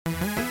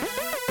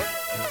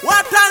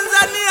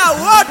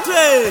Watanzania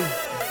wote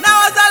na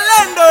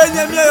wazalendo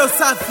wenye mioyo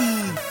safi,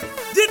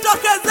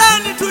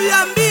 jitokezeni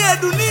tuiambie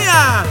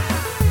dunia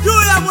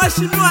juu ya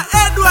Mheshimiwa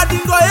Edward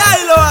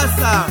Ngoyai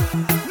Lowassa.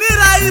 Ni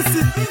rais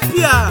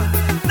mpya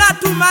na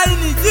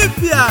tumaini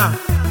jipya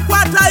kwa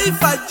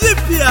taifa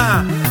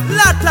jipya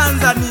la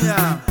Tanzania.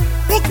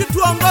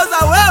 Ukituongoza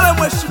wewe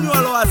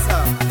Mheshimiwa Lowassa,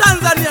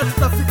 Tanzania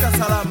tutafika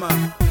salama.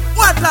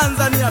 Wa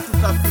Tanzania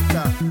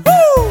tutafika.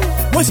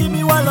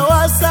 Mheshimiwa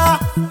Lowassa,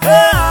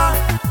 hey,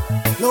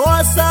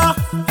 Lowassa,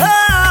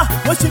 hey,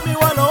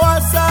 Mheshimiwa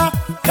Lowassa,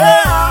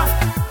 hey,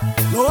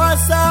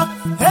 Lowassa,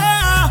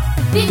 hey.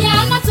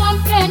 Vijana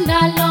twampenda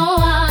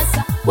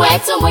Lowassa,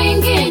 kwetu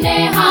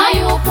mwingine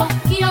hayupo.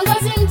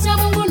 Kiongozi mcha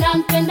Mungu na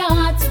mpenda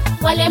watu,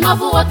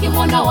 walemavu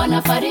wakimwona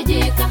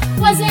wanafarijika.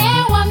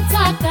 Wazee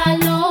wamtaka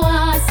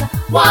Lowassa,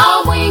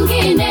 wao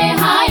mwingine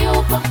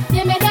hayupo.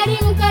 Jemedari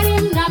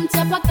mkarimu na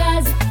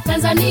mchapakazi,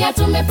 Tanzania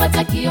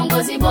tumepata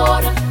kiongozi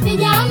bora.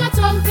 Vijana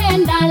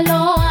twampenda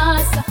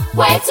Lowassa,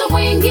 kwetu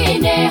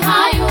mwingine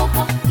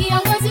hayupo.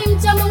 Kiongozi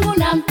mcha Mungu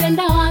na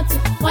mpenda watu,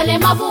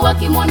 walemavu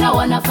wakimwona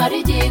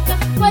wanafarijika.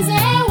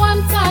 Wazee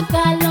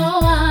wamtaka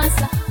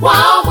Lowassa,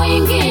 wao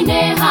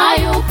mwingine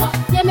hayupo.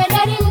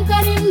 Jemedari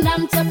mkarimu na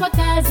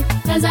mchapakazi,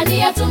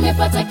 Tanzania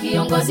tumepata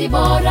kiongozi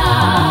bora.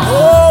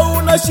 Oh,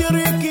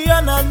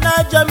 unashirikiana na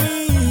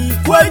jamii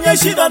kwenye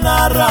shida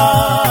na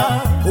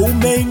raha,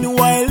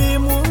 umeinua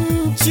elimu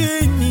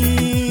nchini.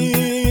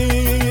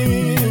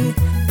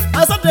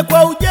 Asante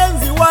kwa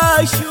ujenzi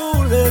wa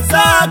shule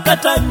za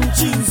kata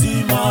nchi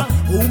nzima,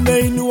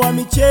 umeinua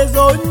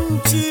michezo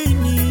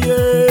nchini,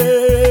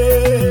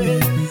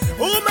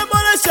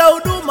 umeboresha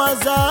huduma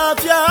za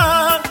afya.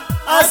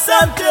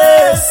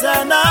 Asante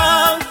sana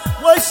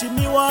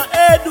Mheshimiwa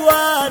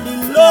Edward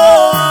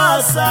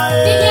Lowassa.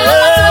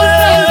 Vijana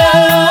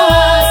twampenda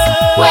Lowassa,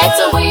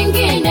 kwetu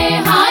mwingine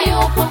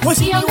hayupo.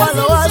 Mheshimiwa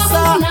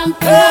Lowassa, na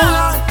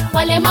mpenda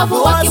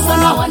walemavu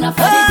wakimwona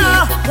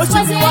wanafarijika.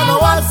 Wazee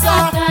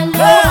wamtaka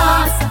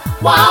Lowassa,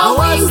 wao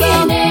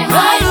mwingine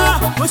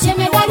hayupo.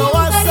 Jemedari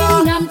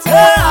mkarimu na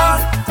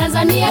mchapakazi,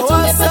 Tanzania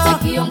tumepata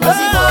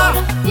kiongozi bora.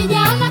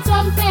 Vijana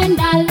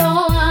twampenda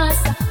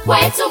Lowassa,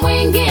 kwetu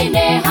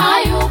mwingine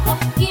hayupo.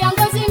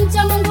 Kiongozi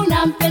mcha Mungu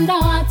na mpenda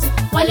watu,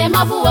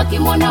 walemavu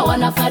wakimwona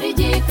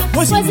wanafarijika.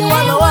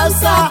 Mheshimiwa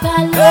Lowassa,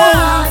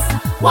 Lowassa,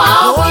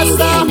 wao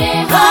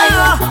mwingine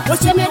hayupo.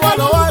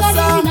 Jemedari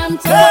mkarimu na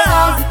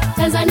mchapakazi,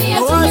 Tanzania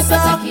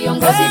tumepata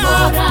kiongozi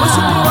bora.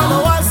 Mheshimiwa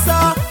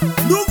Lowassa.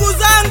 Ndugu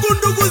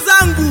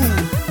zangu,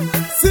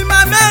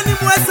 simameni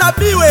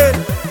muhesabiwe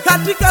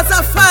katika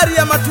safari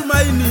ya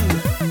matumaini.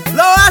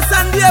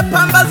 Lowassa ndiye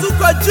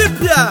pambazuko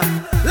jipya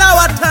la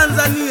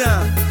Watanzania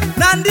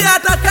na ndiye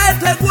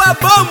atakayetegua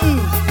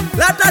bomu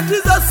la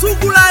tatizo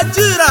sugu la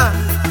ajira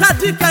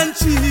katika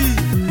nchi hii.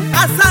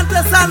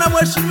 Asante sana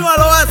Mheshimiwa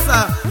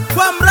Lowassa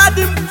kwa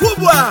mradi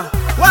mkubwa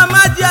wa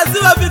maji ya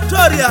Ziwa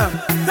Victoria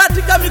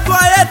katika mikoa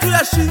yetu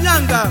ya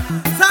Shinyanga.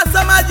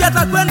 Sasa maji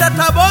yatakwenda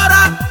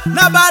Tabora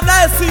na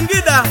baadaye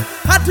Singida,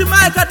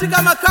 hatimaye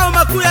katika makao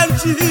makuu ya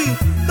nchi hii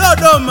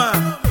Dodoma.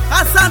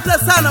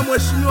 Asante sana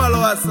Mheshimiwa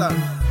Lowassa.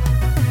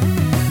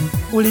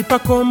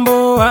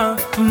 Ulipakomboa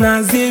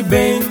Mnazi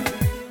Bay,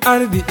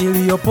 ardhi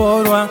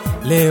iliyoporwa,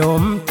 leo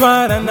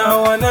Mtwara na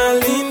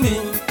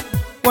Wanalindi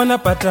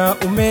wanapata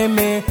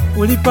umeme.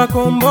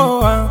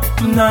 Ulipakomboa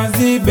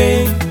Mnazi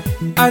Bay,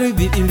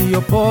 ardhi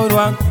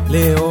iliyoporwa,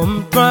 leo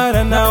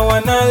Mtwara na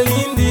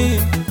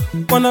Wanalindi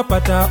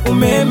wanapata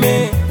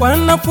umeme.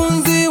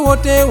 Wanafunzi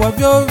wote wa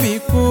vyuo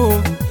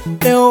vikuu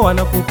leo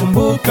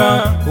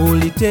wanakukumbuka,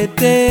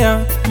 ulitetea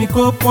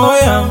mikopo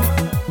ya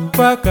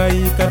mpaka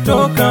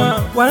ikatoka.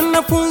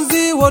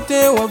 Wanafunzi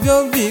wote wa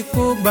vyuo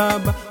vikuu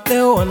baba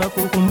leo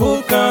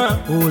wanakukumbuka,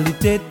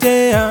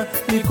 ulitetea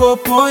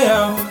mikopo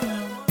ya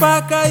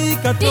mpaka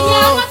ikatoka.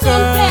 Vijana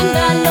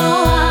twampenda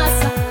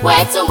Lowassa,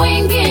 kwetu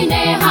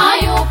mwingine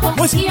hayupo.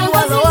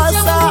 Mheshimiwa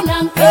Lowassa,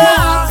 na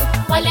mpenda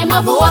watu,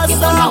 walemavu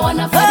wakimwona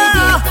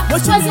wanafarijika.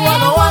 Wazee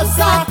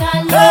wamtaka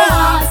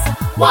Lowassa,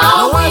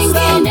 wao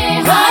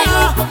mwingine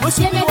hayupo.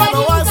 Jemedari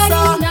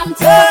mkarimu na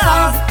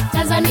mchapakazi,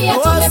 Tanzania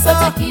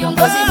tumepata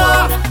kiongozi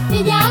bora.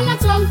 Vijana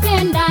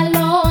twampenda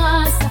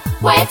Lowassa,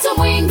 kwetu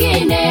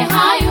mwingine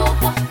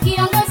hayupo.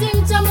 Kiongozi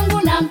mcha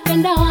Mungu na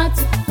mpenda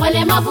watu,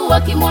 walemavu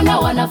wakimwona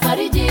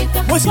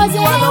wanafarijika.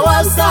 Mheshimiwa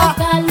Lowassa,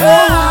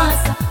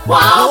 Lowassa,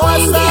 wao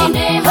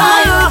mwingine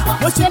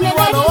hayupo.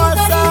 Jemedari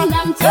mkarimu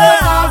na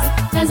mchapakazi,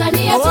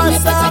 Tanzania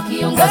tumepata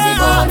kiongozi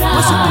bora.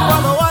 Mheshimiwa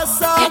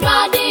Lowassa,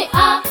 Edward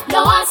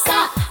Lowassa,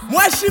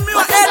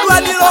 Mheshimiwa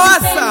Edward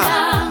Lowassa,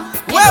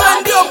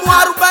 wewe ndio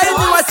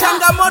mwarobaini wa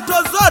changamoto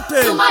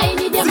zote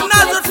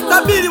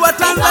zinazotukabili wa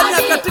Tanzania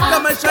katika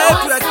maisha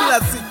yetu ya kila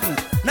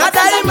siku, na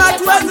daima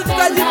hatuwezi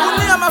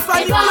tukajivunia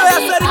mafanikio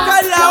ya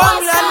serikali ya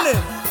awamu ya 4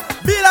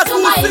 bila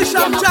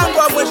kuhusisha mchango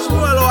wa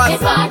Mheshimiwa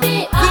Lowassa.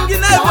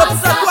 Vinginevyo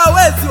tutakuwa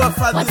wezi wa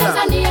fadhila.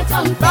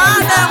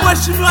 Baada ya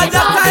Mheshimiwa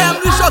Jakaya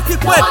Mrisho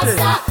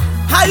Kikwete,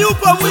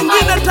 hayupo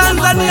mwingine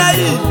Tanzania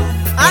hii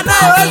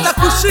anayeweza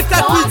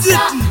kushika kijiti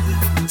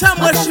cha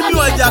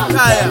Mheshimiwa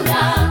Jakaya.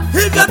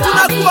 Hivyo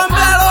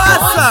tunakuombea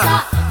Lowassa,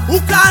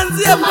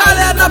 ukaanzie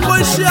pale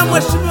anapoishia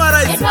Mheshimiwa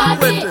Rais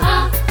Kikwete.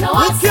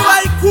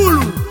 Ukiwa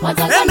Ikulu,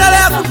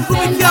 endelea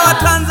kututumikia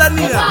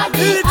Watanzania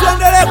ili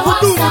tuendelee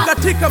kudumu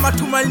katika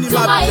matumaini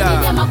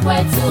mapya.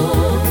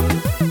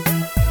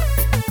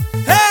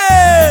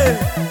 Hey!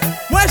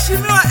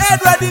 Mheshimiwa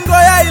Edward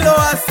Ngoyai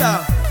Lowassa,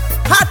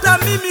 hata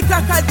mimi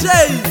Kaka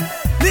Jay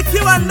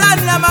nikiwa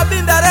ndani ya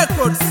Mabinda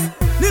Records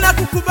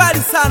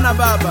ninakukubali sana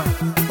baba.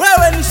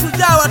 Wewe ni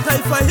shujaa wa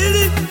taifa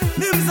hili,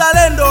 ni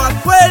mzalendo wa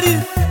kweli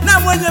na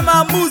mwenye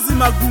maamuzi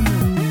magumu.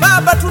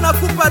 Baba,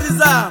 tunakupa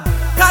ridhaa,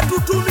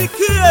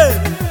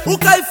 katutumikie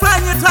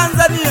ukaifanye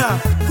Tanzania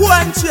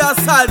kuwa nchi ya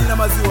asali na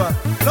maziwa.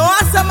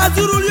 Lowassa,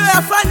 mazuri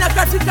uliyoyafanya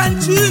katika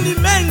nchi hii ni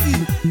mengi,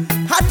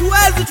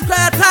 hatuwezi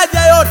tukayataja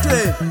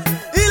yote,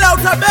 ila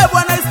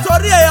utabebwa na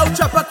historia ya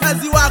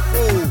uchapakazi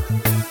wako.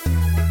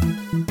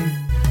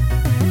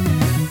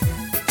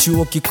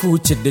 Chuo Kikuu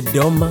cha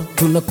Dodoma,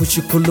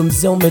 tunakushukuru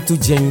mzee,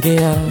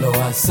 umetujengea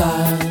Lowassa.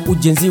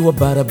 Ujenzi wa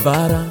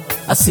barabara,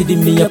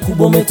 asilimia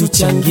kubwa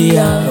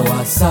umetuchangia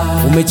Lowassa.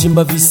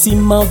 Umechimba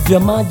visima vya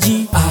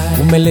maji,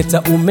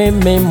 umeleta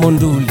umeme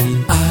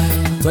Monduli,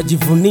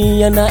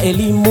 twajivunia na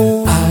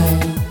elimu.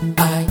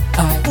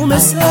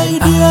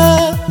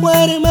 Umesaidia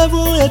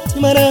walemavu,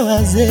 yatima na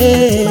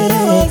wazee,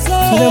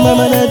 kina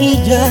mama na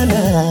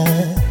vijana.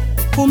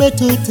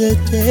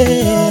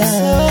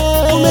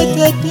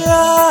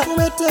 Umetutetea,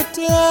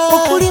 umetetea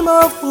ukulima,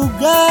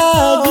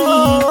 wafugaji.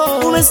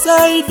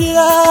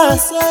 Umesaidia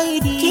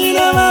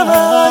kina mama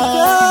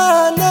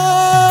wajane.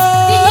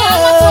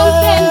 Vijana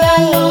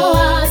Twampenda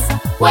Lowassa,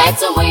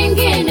 kwetu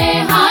mwingine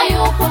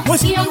hayupo.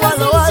 Kiongozi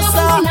mcha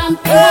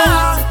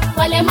tunampenda,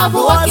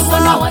 walemavu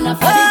wakimwona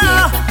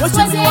wanafarijika.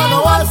 Wazee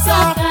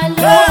wamsaka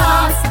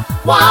Lowassa,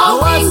 wao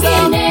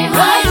wengine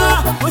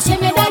hayupo.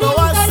 Jemedari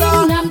mkali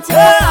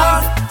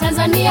tunamteka,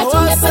 Tanzania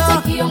tumepata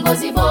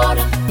kiongozi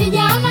bora.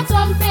 Vijana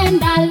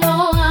Twampenda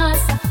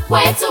Lowassa,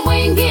 kwetu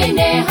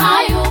mwingine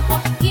hayupo.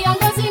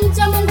 Kiongozi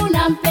mcha Mungu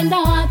na mpenda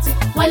watu,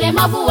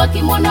 walemavu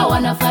wakimwona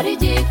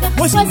wanafarijika.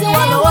 Wazee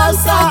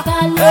wamsaka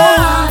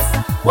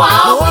Lowassa,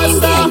 wao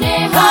wengine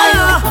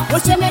hayupo.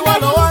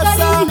 Jemedari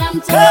mkali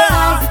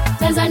tunamteka,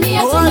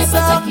 Tanzania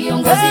tumepata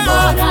kiongozi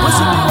bora. Edward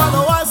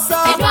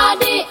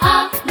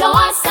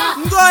Lowassa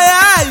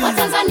Ngoyai,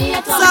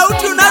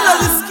 sauti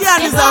unazozisikia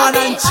ni za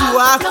wananchi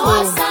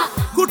wako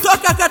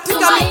kutoka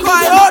katika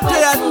mikoa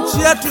yote ya nchi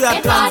yetu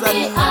ya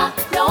Tanzania.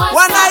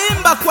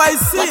 Wanaimba kwa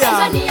hisia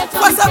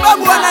kwa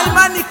sababu wana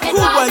imani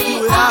kubwa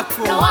juu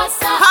yako.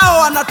 Hao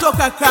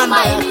wanatoka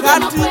kanda ya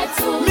kati,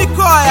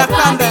 mikoa ya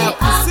kanda ya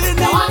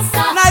kusini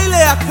na ile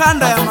ya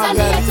kanda ya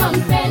magharibi.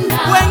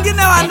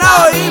 Wengine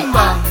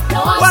wanaoimba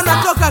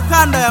wanatoka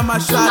kanda ya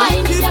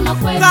mashariki,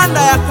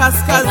 kanda ya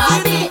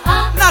kaskazini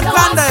na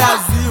kanda ya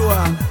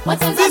ziwa.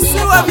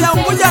 Visiwa vya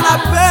Unguja na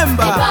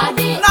Pemba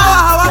nao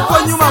hawako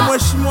nyuma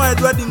Mheshimiwa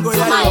Edward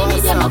Ngoyai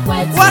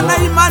Lowassa. Wana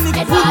imani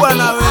kubwa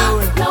na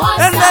wewe.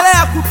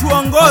 Endelea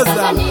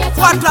kutuongoza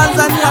kwa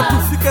Tanzania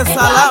tufike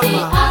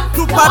salama,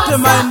 tupate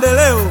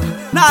maendeleo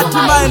na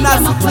hatimaye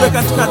nasi tuwe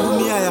katika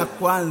dunia ya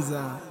kwanza.